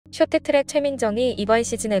쇼트트랙 최민정이 이번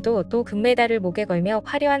시즌에도 또 금메달을 목에 걸며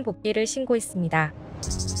화려한 복귀를 신고했습니다.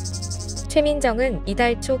 최민정은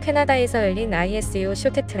이달 초 캐나다에서 열린 ISU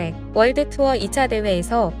쇼트트랙 월드투어 2차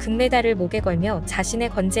대회에서 금메달을 목에 걸며 자신의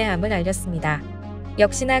건재함을 알렸습니다.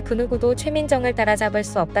 역시나 그 누구도 최민정을 따라잡을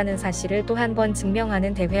수 없다는 사실을 또 한 번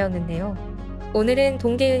증명하는 대회였는데요. 오늘은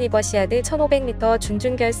동계 유니버시아드 1500m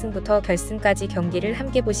준결승부터 결승까지 경기를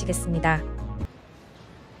함께 보시겠습니다.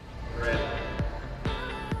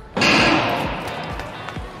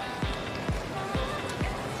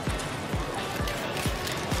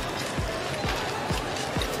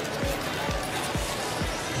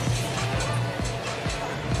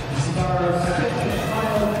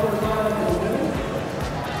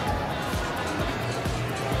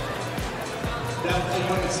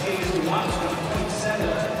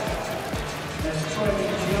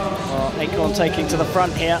 Acorn taking to the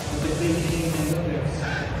front here.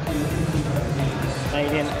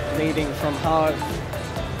 Canadian leading from Ho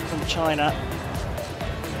from China.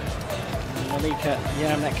 And Malika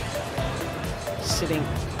Yermak sitting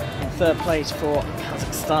in third place for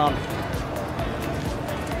Kazakhstan.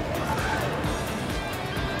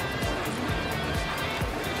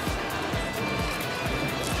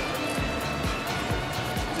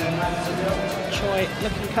 Choi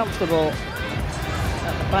looking comfortable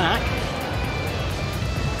at the back.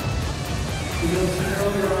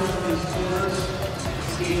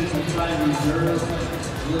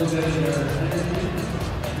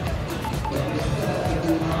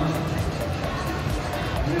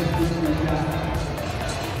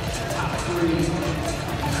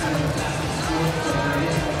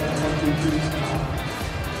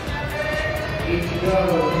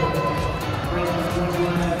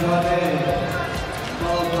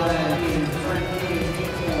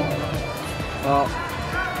 Well,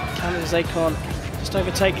 Canada's Acorn just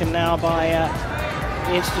overtaken now by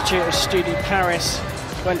the Institute of Studi Paris,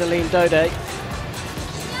 Gwendoline Dode.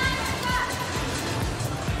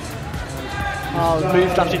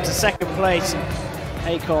 Moved up into second place.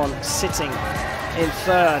 Acorn sitting in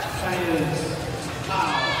third.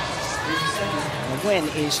 And when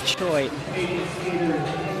is Choi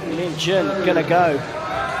Min-jun gonna go?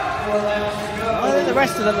 I think the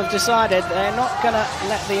rest of them have decided they're not going to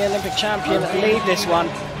let the Olympic champion lead this one,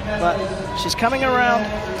 but she's coming around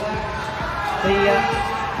the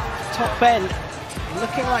top bend,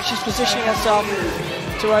 looking like she's positioning herself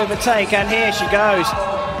to overtake, and here she goes.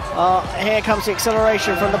 Here comes the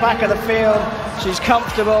acceleration from the back of the field. She's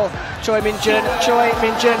comfortable. Choi Min-jun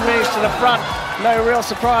moves to the front. No real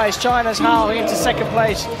surprise. China's Hao into second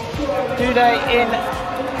place. Dode in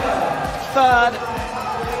third.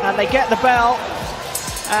 And they get the bell,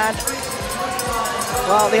 and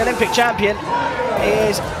well, the Olympic champion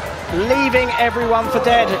is leaving everyone for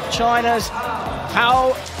dead. China's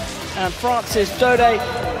Hao and France's Dode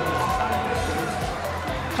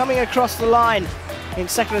coming across the line in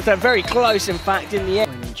second and third, very close in fact in the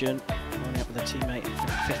end. Jun lining up with a teammate in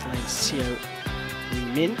fifth lane, Seo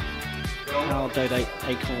Min. Hao, Dode,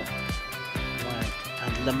 Acorn,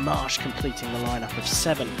 and Lamarche completing the lineup of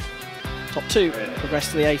 7. Top 2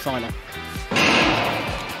 progress to the A final.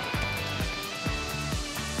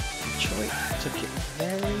 Choi took it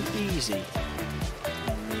very easy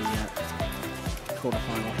in the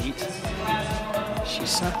quarter-final heat. She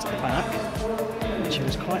sat at the back, and she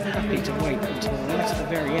was quite happy to wait until right at the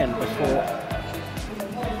very end before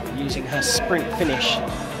using her sprint finish.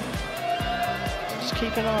 Just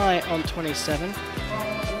keep an eye on 27.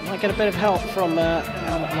 Might get a bit of help from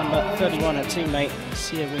number 31, her teammate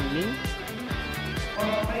Seo Min.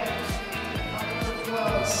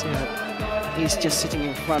 He's just sitting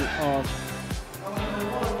in front of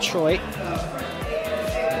Choi,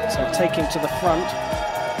 so taking to the front.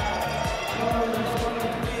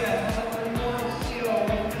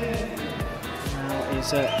 Now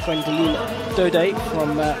is Gwendoline Dode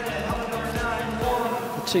from the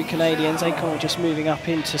 2 Canadians. Acorn just moving up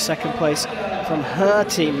into second place from her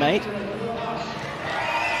teammate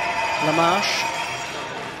Lamarche.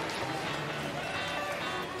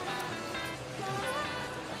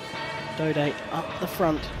 Dode up the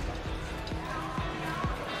front.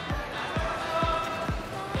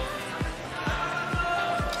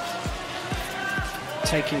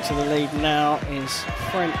 Taking to the lead now is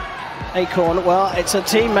Frank Acorn. Well, it's a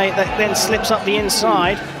teammate that then slips up the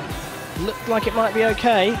inside. Looked like it might be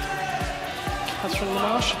okay. That's from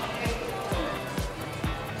Lamarche.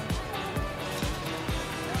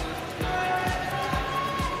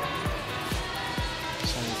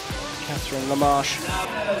 Catherine Lamarche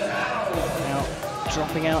now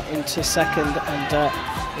dropping out into second, and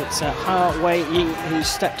It's Ha Wei-ying who's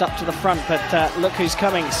stepped up to the front, but look who's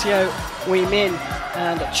coming. Seo Wei-min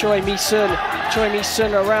and Choi Mi-sun. Choi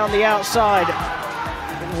Mi-sun around the outside.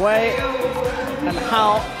 Wei and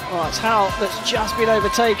Hao. Oh, it's Hao that's just been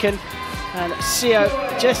overtaken. And Seo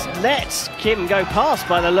just lets Kim go past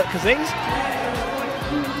by the look of things.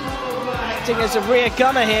 Acting as a rear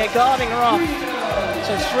gunner here, guarding her off.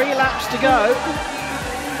 So 3 laps to go.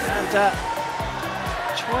 And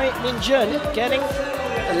Choi Min-jun getting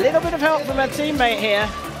a little bit of help from her teammate here,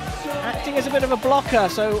 acting as a bit of a blocker.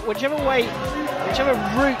 So whichever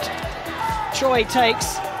route Choi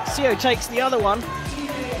takes, Seo takes the other one,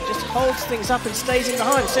 just holds things up and stays in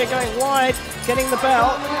behind. Seo going wide, getting the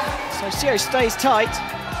belt. So Seo stays tight.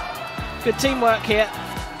 Good teamwork here.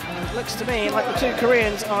 And it looks to me like the 2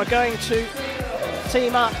 Koreans are going to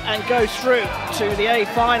team up and go through to the A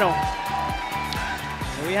final.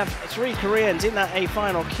 So we have 3 Koreans in that A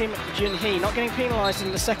final. Kim Jun-hee not getting penalised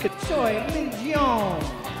in the second. Choi Min-jung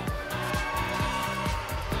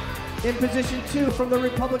in position 2 from the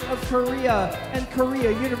Republic of Korea and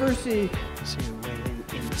Korea University. Seo Wei-min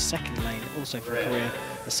in the second lane, also from Korea,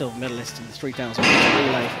 the silver medalist in the 3,000 metre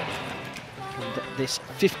relay. And this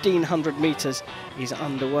 1,500 metres is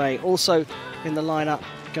underway. Also in the lineup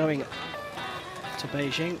going to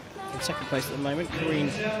Beijing in second place at the moment,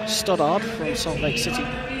 Corinne Stoddard from Salt Lake City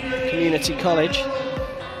Community College.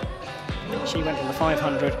 She went in the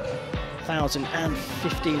 500, 1,000 and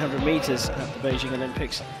 1,500 metres at the Beijing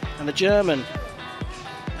Olympics. And the German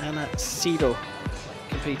Anna Seidel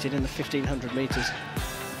competed in the 1,500 metres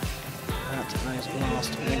at those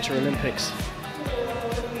last Winter Olympics.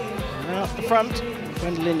 And out the front,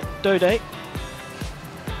 Gwendolyn Dode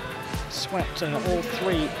swept all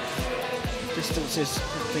 3 distances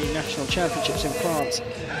of the national championships in France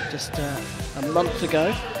just a month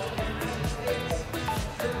ago.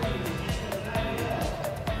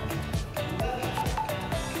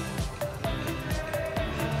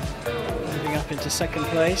 Moving up into second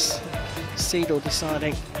place, Seidel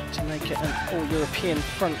deciding to make it an all-European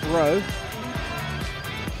front row.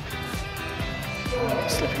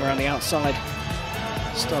 Slipping around the outside,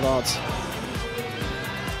 Stoddard's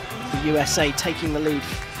the USA taking the lead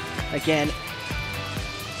again.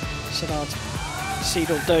 Stoddard,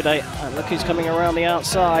 Seidel, Dode, and look who's coming around the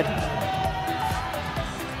outside.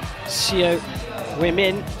 Seo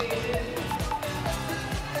Wei-min,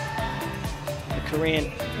 the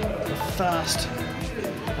Korean, the first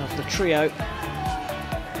of the trio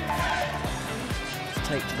to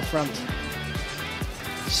take to the front.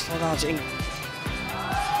 Stoddard's in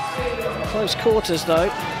close quarters though.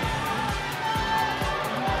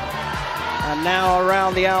 And now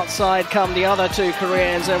around the outside come the other 2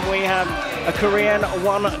 Koreans, and we have a Korean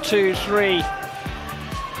 1, 2, 3.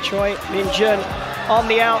 Choi Min-jun on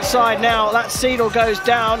the outside now. That Seidel goes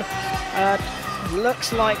down.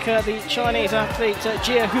 Looks like the Chinese athlete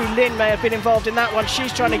Jia Hu Lin may have been involved in that one.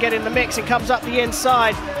 She's trying to get in the mix and comes up the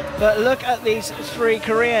inside. But look at these 3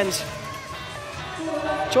 Koreans.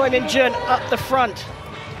 Choi Min-jun up the front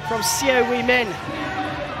from Seo Wei-min.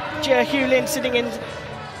 Jia Hu Lin sitting in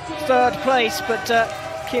 3rd place, but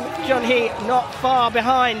Kim Jun-hee not far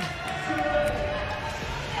behind.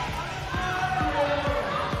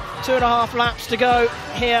 2.5 laps to go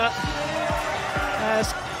here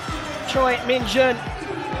as Choi Min-jun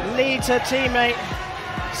leads her teammate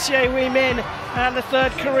Seo Wei-min, and the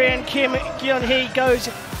 3rd Korean Kim Jun-hee goes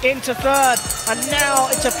into 3rd. And now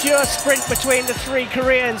it's a pure sprint between the 3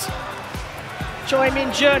 Koreans. Choi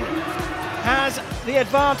Min-jun has the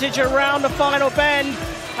advantage around the final bend,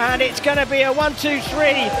 and it's going to be a 1, 2,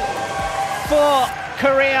 3 for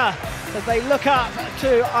Korea as they look up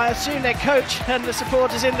to, I assume, their coach and the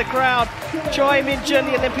supporters in the crowd. Choi Min-jun,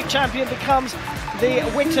 the Olympic champion, becomes the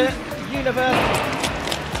Winter University.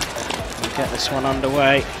 We'll get this one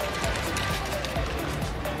underway.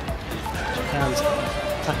 Japan's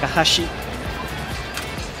Takahashi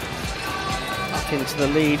up into the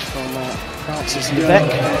lead from Francis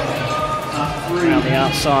Levesque. Around the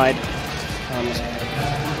outside comes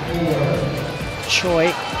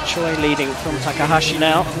Choi leading from Takahashi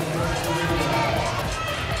now.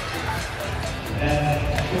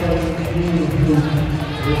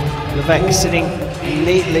 Levesque sitting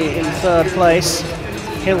neatly in 3rd place.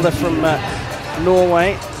 Hilda from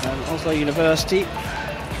Norway and Oslo University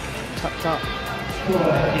tucked up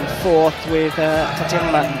in 4th, with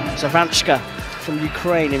Tatiana Zavanchka from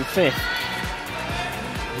Ukraine in 5th.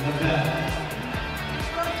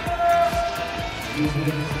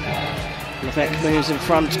 Levesque moves in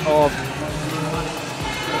front of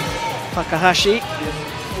Takahashi.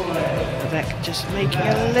 Levesque just making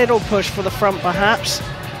a little push for the front perhaps.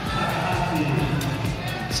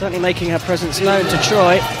 Certainly making her presence known to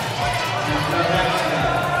Choi.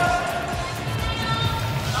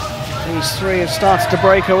 These three have started to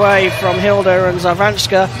break away from Hilda and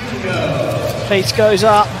Zavanchka. Pace goes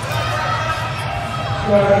up.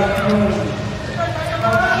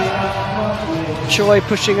 Choi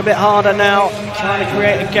pushing a bit harder now, trying to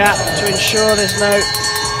create a gap to ensure there's no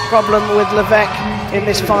problem with Levesque in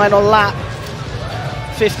this final lap.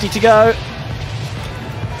 50 to go.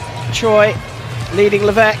 Choi leading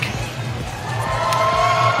Levesque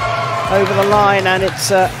over the line, and it's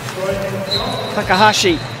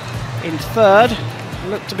Takahashi in third.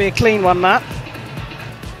 Looked to be a clean one, that.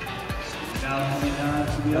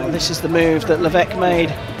 Well, this is the move that Levesque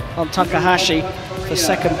made on Takahashi for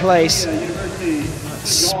second place.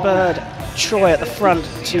 Spurred Choi at the front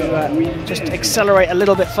to just accelerate a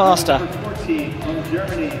little bit faster.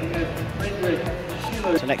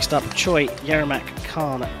 So next up, Choi, Yermak,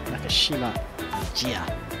 Khan, Nakashima, Jia.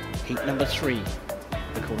 Heat number 3.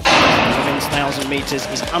 The course of women's 1,000 meters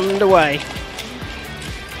is underway.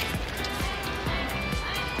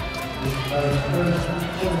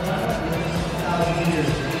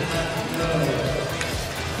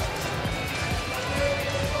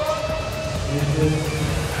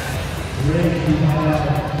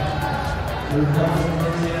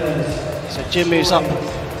 So Jim moves up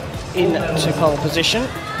into pole position.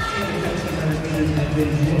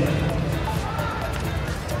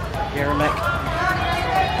 Yermak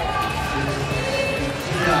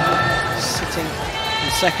sitting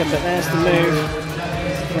in second, but there's the move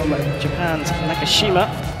from Japan's Nakashima.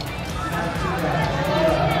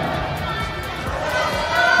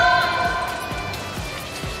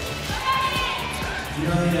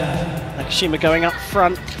 Nakashima going up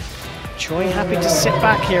front. Choi happy to sit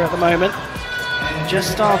back here at the moment.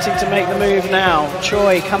 Just starting to make the move now.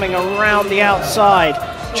 Choi coming around the outside.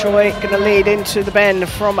 Choi going to lead into the bend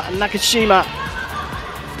from Nakashima.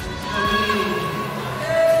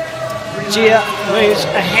 Jia moves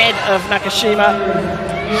ahead of Nakashima.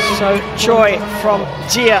 So Choi from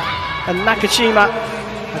Jia and Nakashima,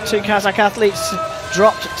 the two Kazakh athletes,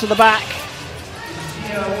 dropped to the back.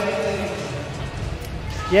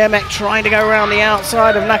 Yermak trying to go around the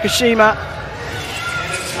outside of Nakashima.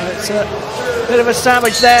 And it's a bit of a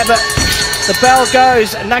sandwich there, but the bell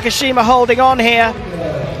goes. Nakashima holding on here.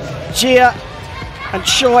 Jia and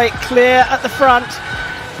Choi clear at the front.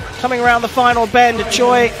 Coming around the final bend,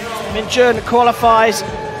 Choi Min-jun qualifies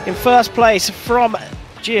in first place from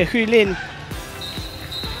Jia Hulin.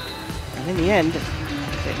 And in the end,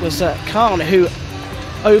 it was Khan who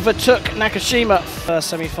overtook Nakashima. First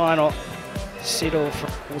semi-final. Sidor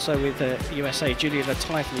also with the USA, Julia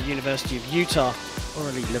Latai from the University of Utah,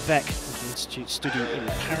 Aurélie Levesque from the Institute studying in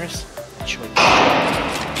Paris. Choi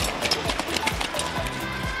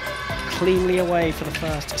cleanly away for the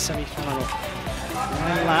first semi-final.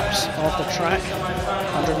 9 laps of the track,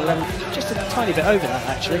 111, just a tiny bit over that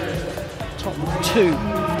actually. Top 2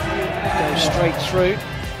 go straight through.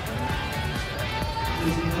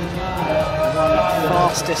 One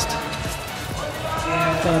fastest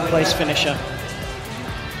third place finisher.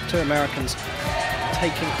 2 Americans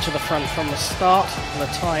taking to the front from the start.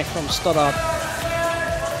 Latai from Stoddard.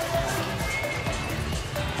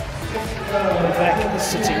 Levesque is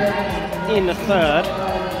sitting in the third.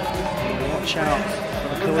 Watch out for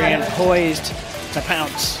the Korean, poised to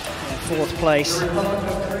pounce in 4th place.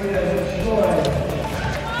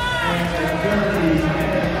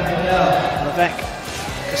 Levesque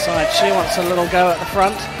decides she wants a little go at the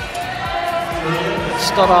front.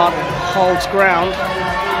 Stoddard holds ground,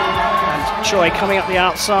 and Choi coming up the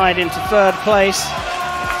outside into 3rd place.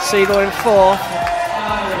 Seidel in 4th.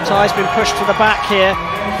 Tai's been pushed to the back here,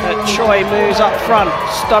 but Choi moves up front.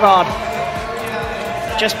 Stoddard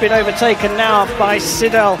just been overtaken now by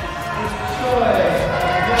Sidel.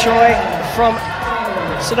 Choi from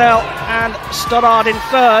Sidel and Stoddard in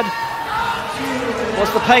 3rd.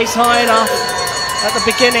 Was the pace high enough at the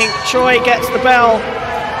beginning? Choi gets the bell.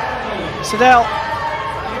 Sidel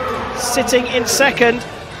sitting in 2nd.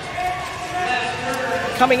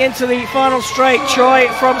 Coming into the final straight, Choi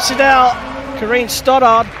from Sidel. Karine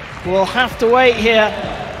Stoddard will have to wait here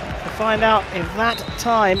to find out if that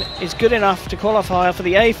time is good enough to qualify for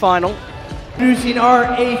the A final. Introducing our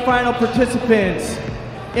A final participants.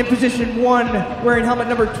 In position 1, wearing helmet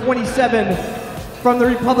number 27, from the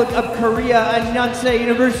Republic of Korea and Yonsei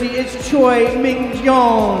University, it's Choi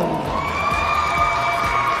Min-jun.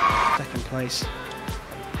 Second place,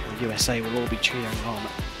 the USA will all be cheering on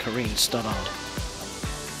Karine Stoddard.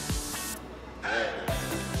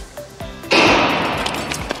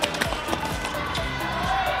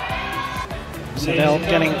 Seidel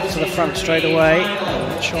getting to the front straight away.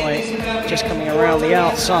 Choi just coming around the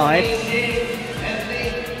outside.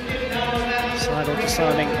 Seidel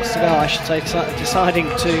deciding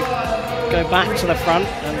to go back to the front,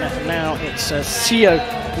 and now it's Seo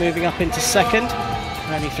moving up into second,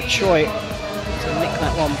 ready for Choi to nick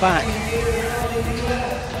that one back.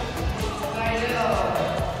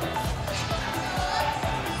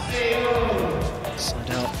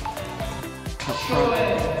 Seidel up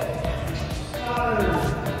front.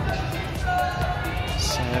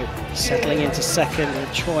 So settling into second,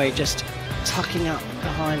 and Choi just tucking up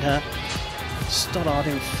behind her. Stoddard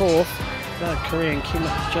in fourth. Third Korean Kim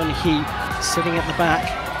Jun-hee sitting at the back.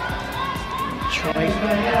 Choi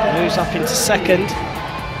moves up into second.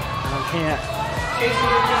 And here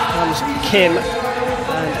comes Kim.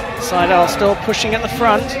 And Seidel still pushing at the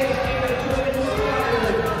front.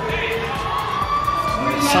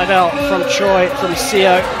 Seidel from Choi, from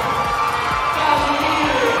Seo.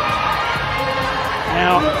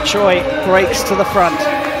 Now Choi breaks to the front.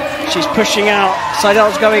 She's pushing out.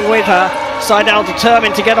 Seidel's going with her. Seidel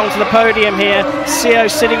determined to get onto the podium here. Seo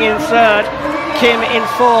sitting in third. Kim in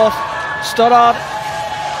fourth. Stoddard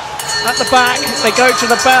at the back. They go to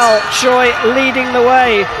the bell. Choi leading the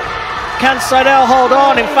way. Can Seidel hold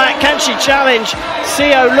on? In fact, can she challenge?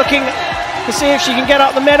 Seo looking to see if she can get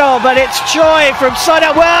up the middle, but it's Choi from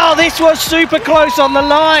Seidel. Well, this was super close on the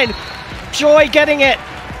line. Choi getting it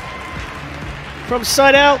from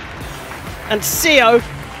Seidel and Seo,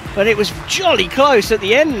 but it was jolly close at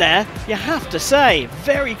the end there, you have to say.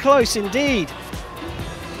 Very close indeed.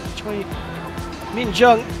 Choi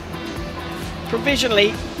Min-jung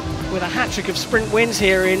provisionally with a hat-trick of sprint wins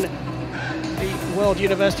here in the World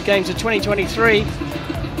University Games of 2023.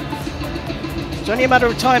 It's only a matter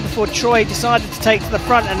of time before Choi decided to take to the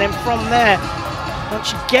front, and then from there, once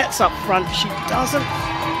she gets up front, she doesn't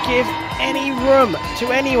give any room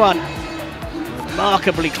to anyone.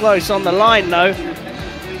 Remarkably close on the line though.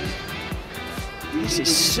 This is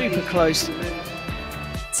super close.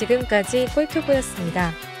 지금까지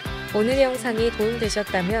꿀튜브였습니다. 오늘 영상이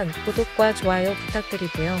도움되셨다면 구독과 좋아요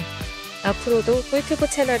부탁드리고요. 앞으로도 꿀튜브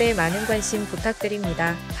채널에 많은 관심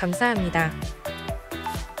부탁드립니다. 감사합니다.